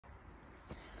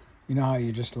You know how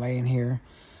you're just laying here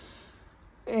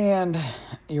and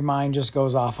your mind just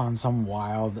goes off on some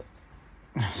wild,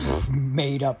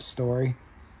 made up story.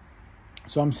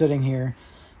 So I'm sitting here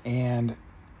and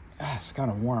it's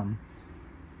kind of warm.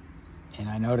 And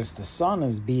I notice the sun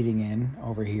is beating in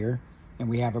over here. And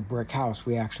we have a brick house.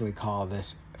 We actually call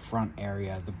this front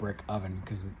area the brick oven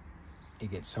because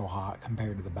it gets so hot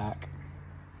compared to the back.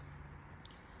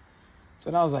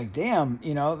 So then I was like, damn,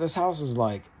 this house is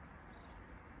like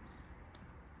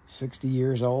 60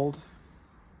 years old.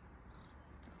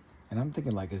 And I'm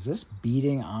thinking, like, is this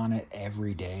beating on it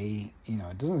every day?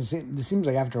 It seems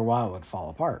like after a while it would fall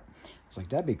apart. It's like,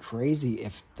 that'd be crazy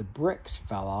if the bricks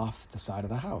fell off the side of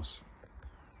the house.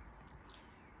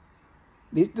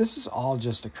 This is all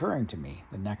just occurring to me.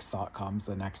 The next thought comes,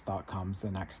 the next thought comes,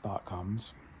 the next thought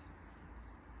comes.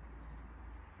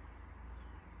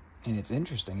 And it's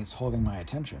interesting. It's holding my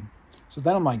attention. So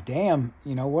then I'm like, damn,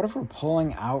 what if we're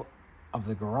pulling out of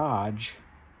the garage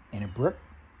and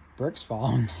bricks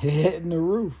fall and hitting the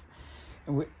roof?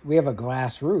 And we have a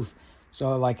glass roof.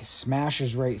 So it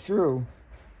smashes right through.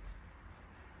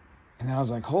 And then I was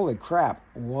like, holy crap,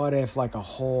 what if like a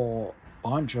whole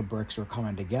bunch of bricks were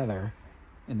coming together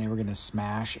and they were going to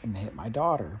smash and hit my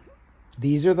daughter?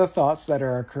 These are the thoughts that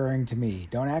are occurring to me.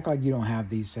 Don't act like you don't have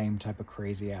these same type of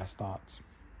crazy ass thoughts.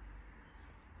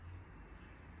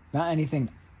 Not anything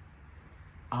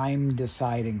I'm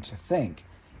deciding to think.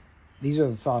 These are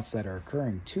the thoughts that are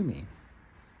occurring to me.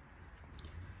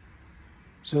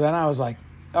 So then I was like,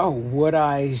 oh, would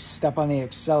I step on the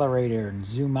accelerator and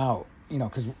zoom out?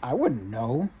 Because I wouldn't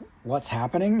know what's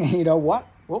happening. What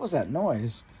was that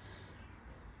noise?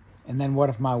 And then what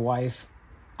if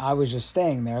I was just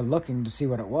staying there looking to see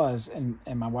what it was, and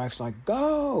my wife's like,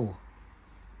 go.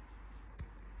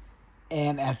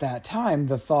 And at that time,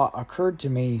 the thought occurred to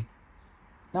me,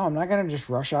 no, I'm not going to just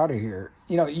rush out of here.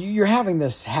 You're having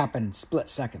this happen in split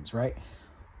seconds, right?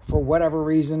 For whatever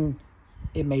reason,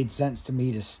 it made sense to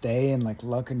me to stay and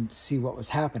look and see what was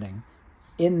happening.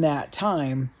 In that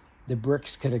time, the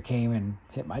bricks could have came and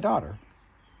hit my daughter.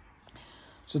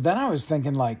 So then I was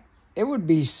thinking it would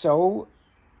be so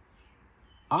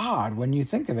odd when you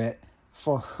think of it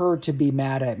for her to be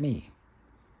mad at me.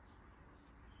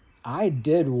 I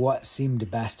did what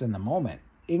seemed best in the moment,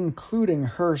 including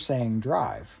her saying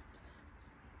drive.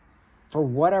 For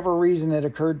whatever reason, it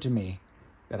occurred to me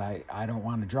that I don't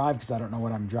want to drive because I don't know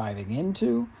what I'm driving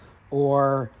into,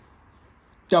 or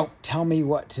don't tell me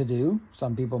what to do.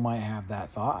 Some people might have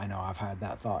that thought. I know I've had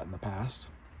that thought in the past.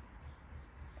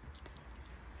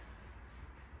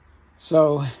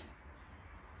 So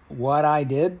what I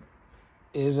did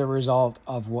is a result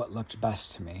of what looked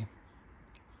best to me.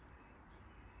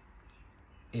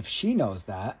 If she knows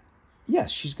that, yes,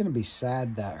 she's going to be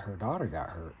sad that her daughter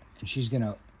got hurt. And she's going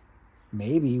to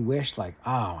maybe wish oh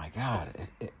my God,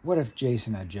 what if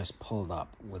Jason had just pulled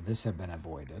up? Would this have been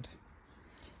avoided?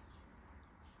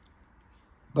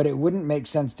 But it wouldn't make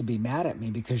sense to be mad at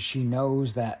me because she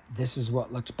knows that this is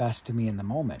what looked best to me in the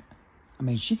moment. I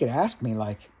mean, she could ask me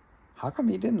how come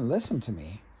you didn't listen to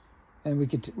me? And we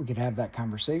could have that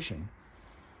conversation.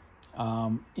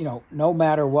 No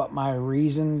matter what my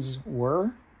reasons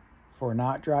were for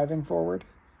not driving forward,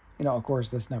 of course,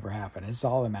 this never happened. It's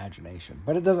all imagination.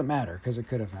 But it doesn't matter because it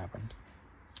could have happened.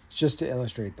 It's just to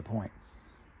illustrate the point.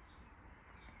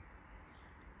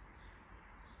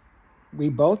 We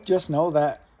both just know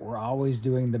that we're always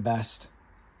doing the best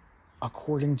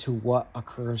according to what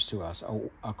occurs to us,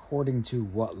 according to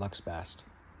what looks best.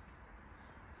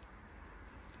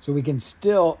 So we can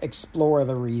still explore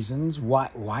the reasons.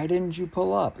 Why didn't you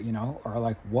pull up?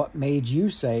 Or what made you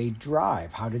say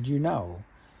drive? How did you know?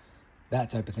 That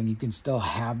type of thing. You can still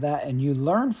have that, and you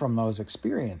learn from those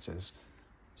experiences.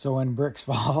 So when bricks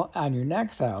fall on your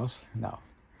next house, no.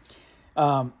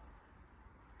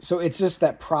 So it's just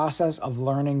that process of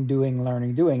learning, doing.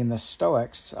 In the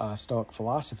Stoics, Stoic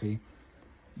philosophy,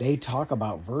 they talk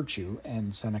about virtue,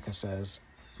 and Seneca says,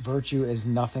 virtue is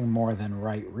nothing more than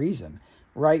right reason.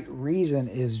 Right reason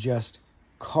is just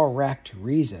correct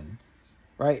reason,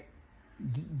 right?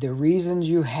 The reasons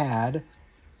you had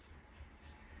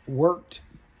worked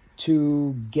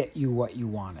to get you what you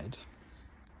wanted.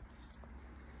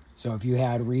 So if you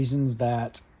had reasons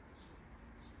that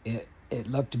it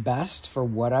looked best for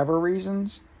whatever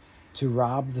reasons to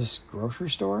rob this grocery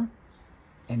store,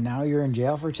 and now you're in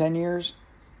jail for 10 years,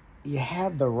 you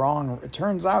had it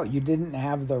turns out you didn't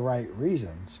have the right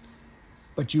reasons.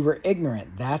 But you were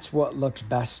ignorant. That's what looked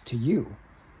best to you.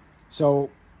 So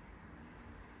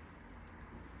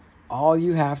all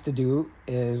you have to do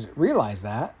is realize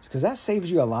that, because that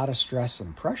saves you a lot of stress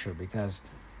and pressure, because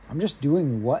I'm just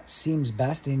doing what seems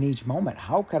best in each moment.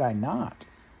 How could I not?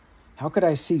 How could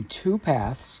I see two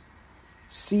paths,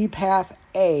 see path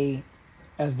A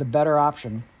as the better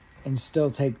option, and still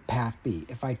take path B?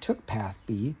 If I took path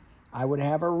B, I would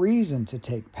have a reason to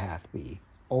take path B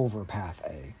over path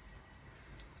A.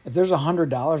 If there's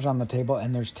 $100 on the table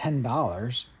and there's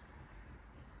 $10,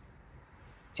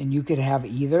 and you could have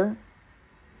either,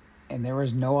 and there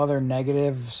was no other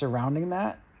negative surrounding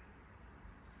that,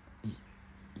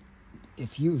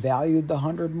 if you valued the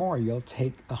 100 more, you'll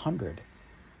take the 100.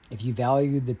 If you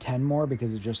valued the 10 more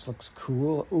because it just looks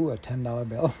cool, ooh, a $10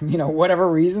 bill, whatever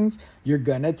reasons, you're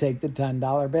going to take the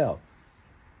 $10 bill.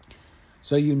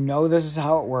 So this is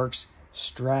how it works.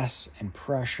 Stress and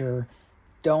pressure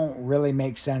don't really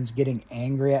make sense. Getting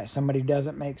angry at somebody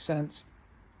doesn't make sense.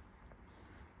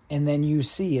 And then you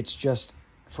see it's just,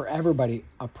 for everybody,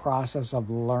 a process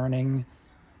of learning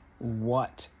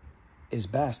what is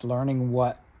best, learning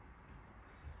what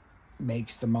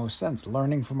makes the most sense,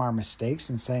 learning from our mistakes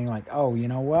and saying like, oh, you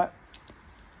know what?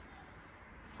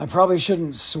 I probably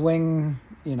shouldn't swing,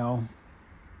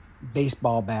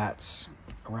 baseball bats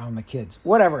around the kids.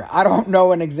 Whatever. I don't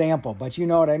know an example, but you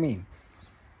know what I mean.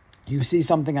 You see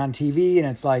something on TV and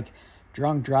it's like,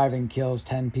 drunk driving kills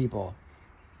 10 people.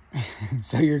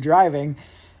 So you're driving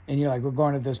and you're like, we're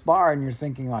going to this bar, and you're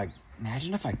thinking like,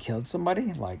 imagine if I killed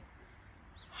somebody. Like,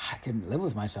 I couldn't live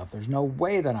with myself. There's no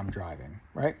way that I'm driving,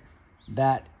 right?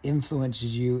 That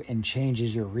influences you and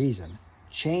changes your reason.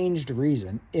 Changed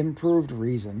reason, improved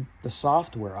reason, the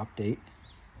software update.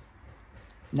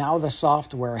 Now the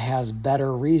software has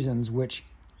better reasons which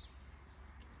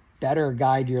better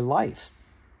guide your life.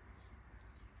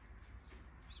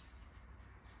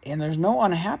 And there's no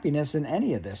unhappiness in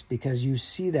any of this because you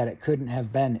see that it couldn't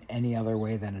have been any other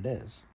way than it is.